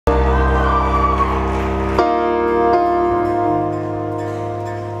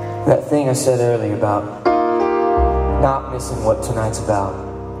thing I said earlier about not missing what tonight's about.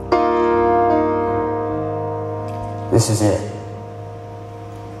 This is it.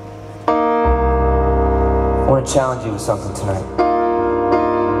 I want to challenge you with something tonight.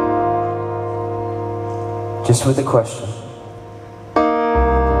 Just with a question.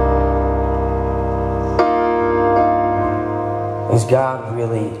 Is God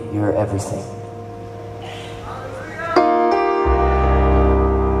really your everything?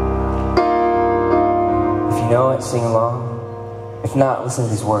 If you know it, sing along. If not, listen to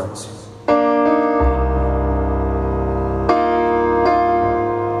these words.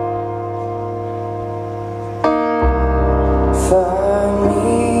 Find me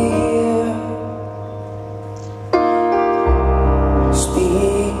here.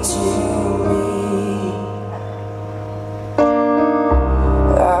 Speak to me.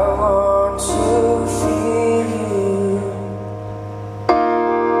 I want to feel you.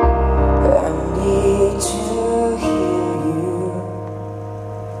 I need to hear you.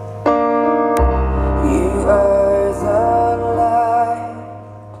 You are the light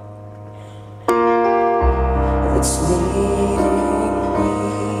that's leading me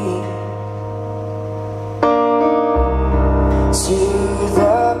to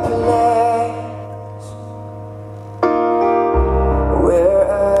the place where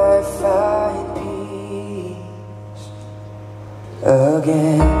I find peace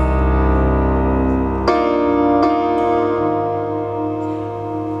again.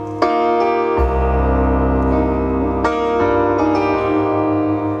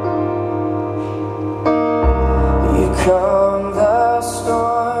 You calm the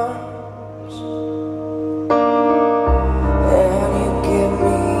storms and you give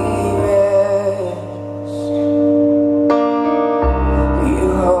me rest. You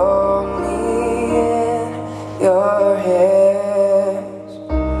hold me in your hands.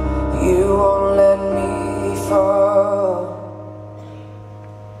 You won't let me fall.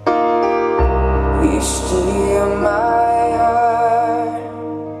 You steal my heart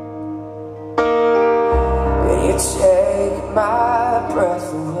and you take my breath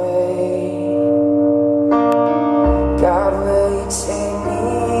away. God, will you take me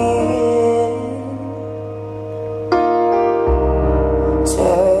in?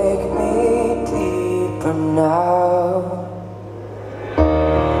 Take me deeper now.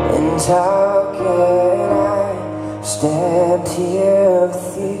 And how can I stand here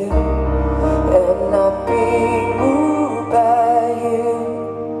with you and not be moved by you?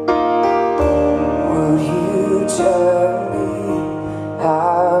 Would you tell me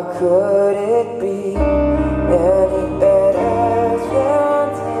how could it be any better than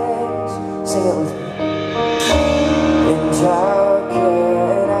this? Sing it with me. And how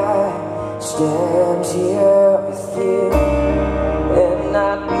can I stand here with you and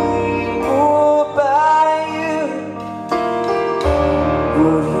not be moved by you?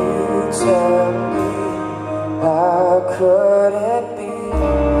 Would you tell me how could it be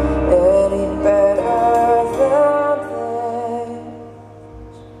any better than this?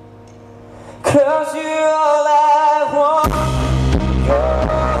 'Cause you're all I want, you're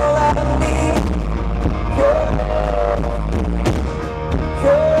all I need, you're everything,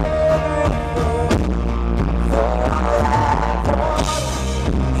 you're everything, you're all I want,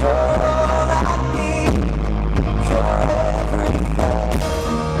 you're all I need, you're everything,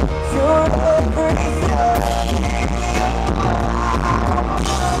 you're everything.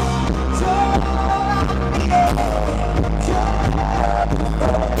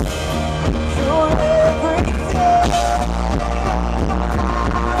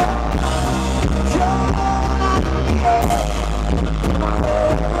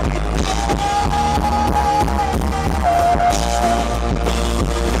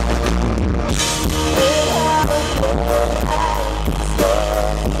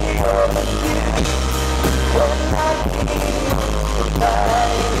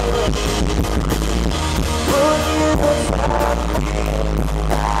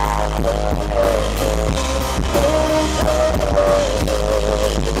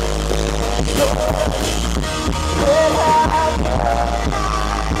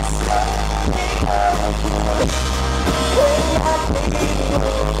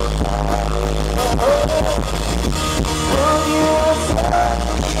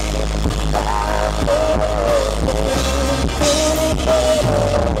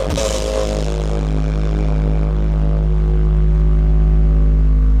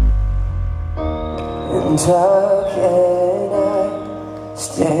 And how can I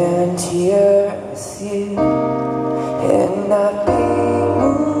stand here with you and not be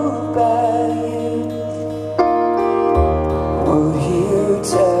moved by you? Would you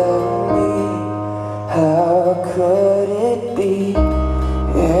tell me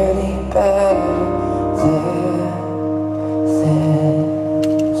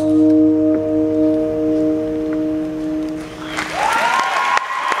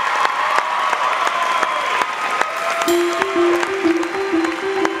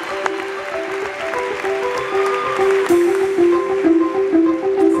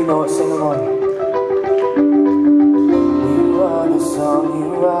know it, sing along. You are the song,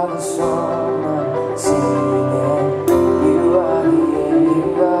 you are the song I'm singing. You are the air, you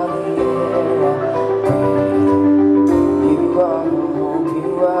are the air I breathe. You are the hope,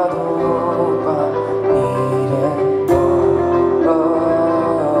 you are the hope I need.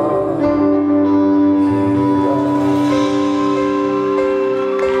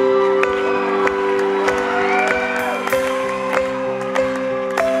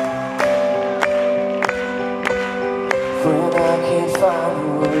 When I can't find the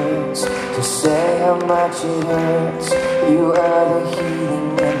words to say how much it hurts, you are the healing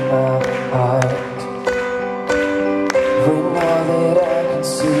in my heart. When all that I can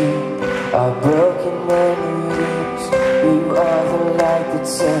see are broken memories, you are the light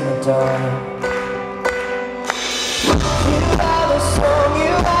that's in the dark. You are the song,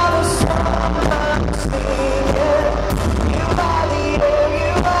 you are the song I'm singing. You are the air,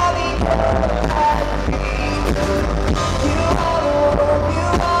 you are the air I breathe. You are the hope, you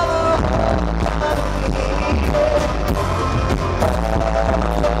are the hope I need.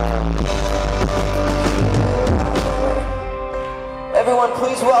 Everyone,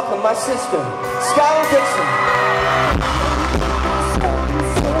 please welcome my sister, Colton Dixon.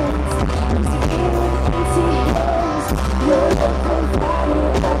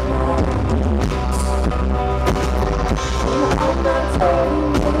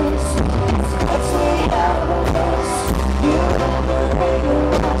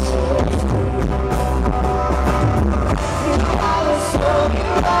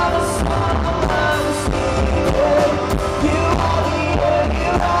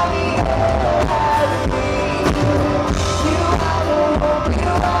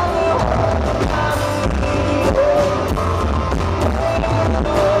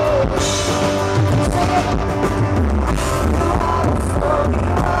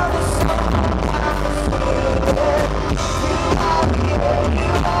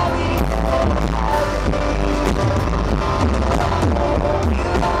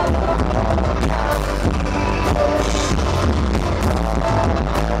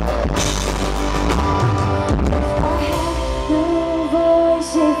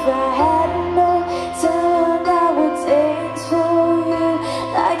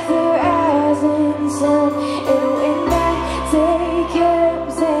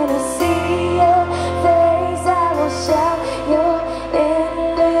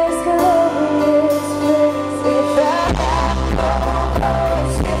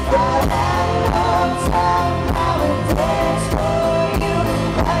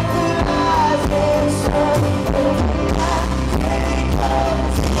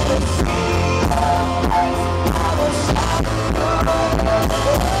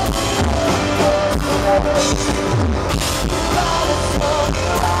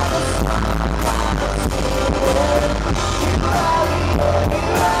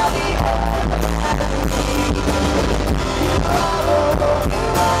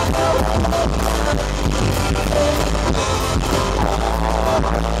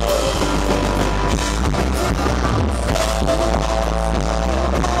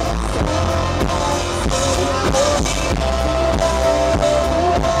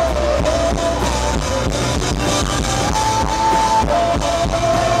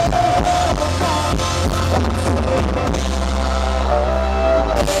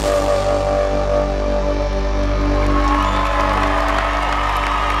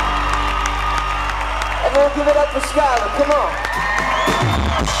 Everyone give it up for Skylar, come on.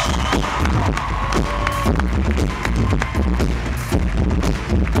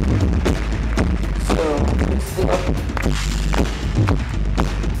 So,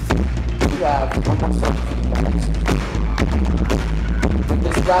 we have almost something for you guys. But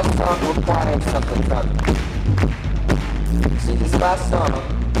this last song requires something from you. See, this last song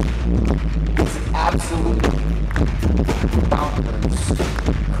is absolutely bonkers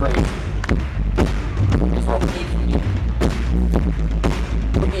crazy. Is what we need from you.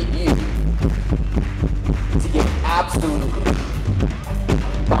 We need you to get absolutely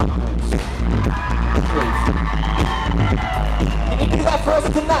bonkers crazy. Can you do that for us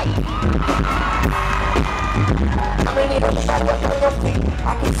tonight? I'm gonna need everybody up on your feet. I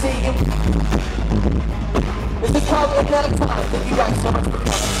can see you. This is called In That Time. Thank you guys so much for coming.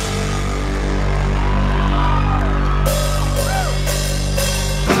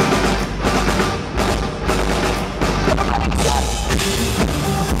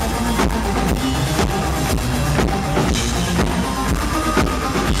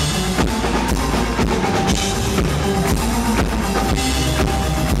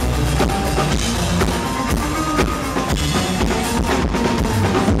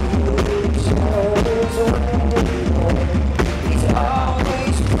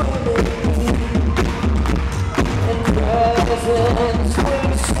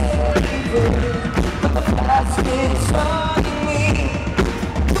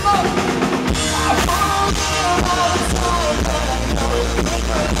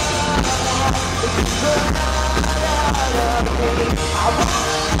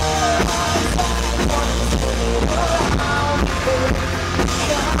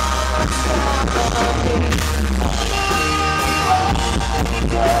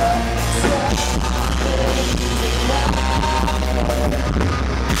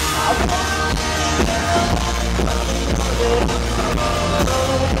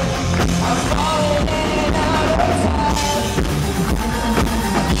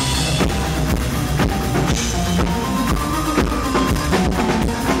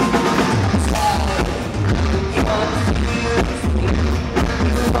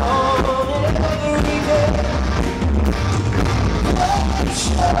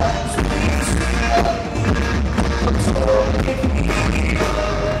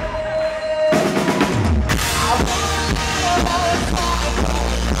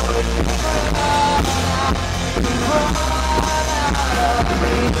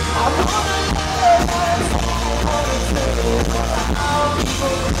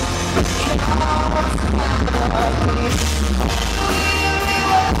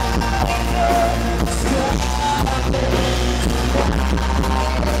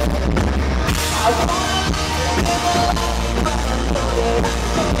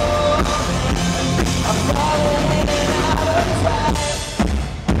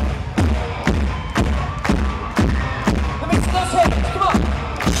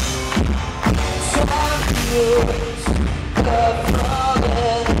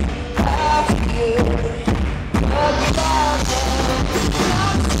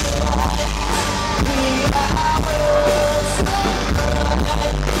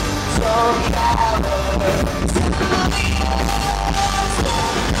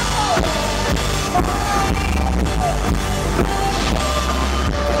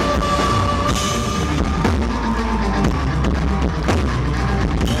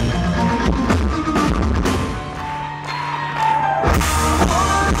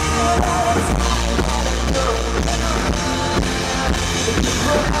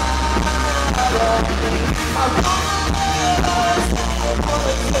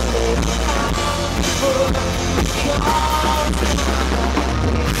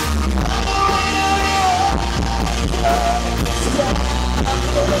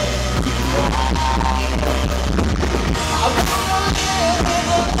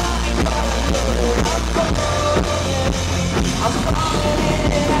 I'm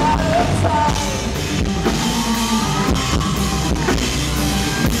falling in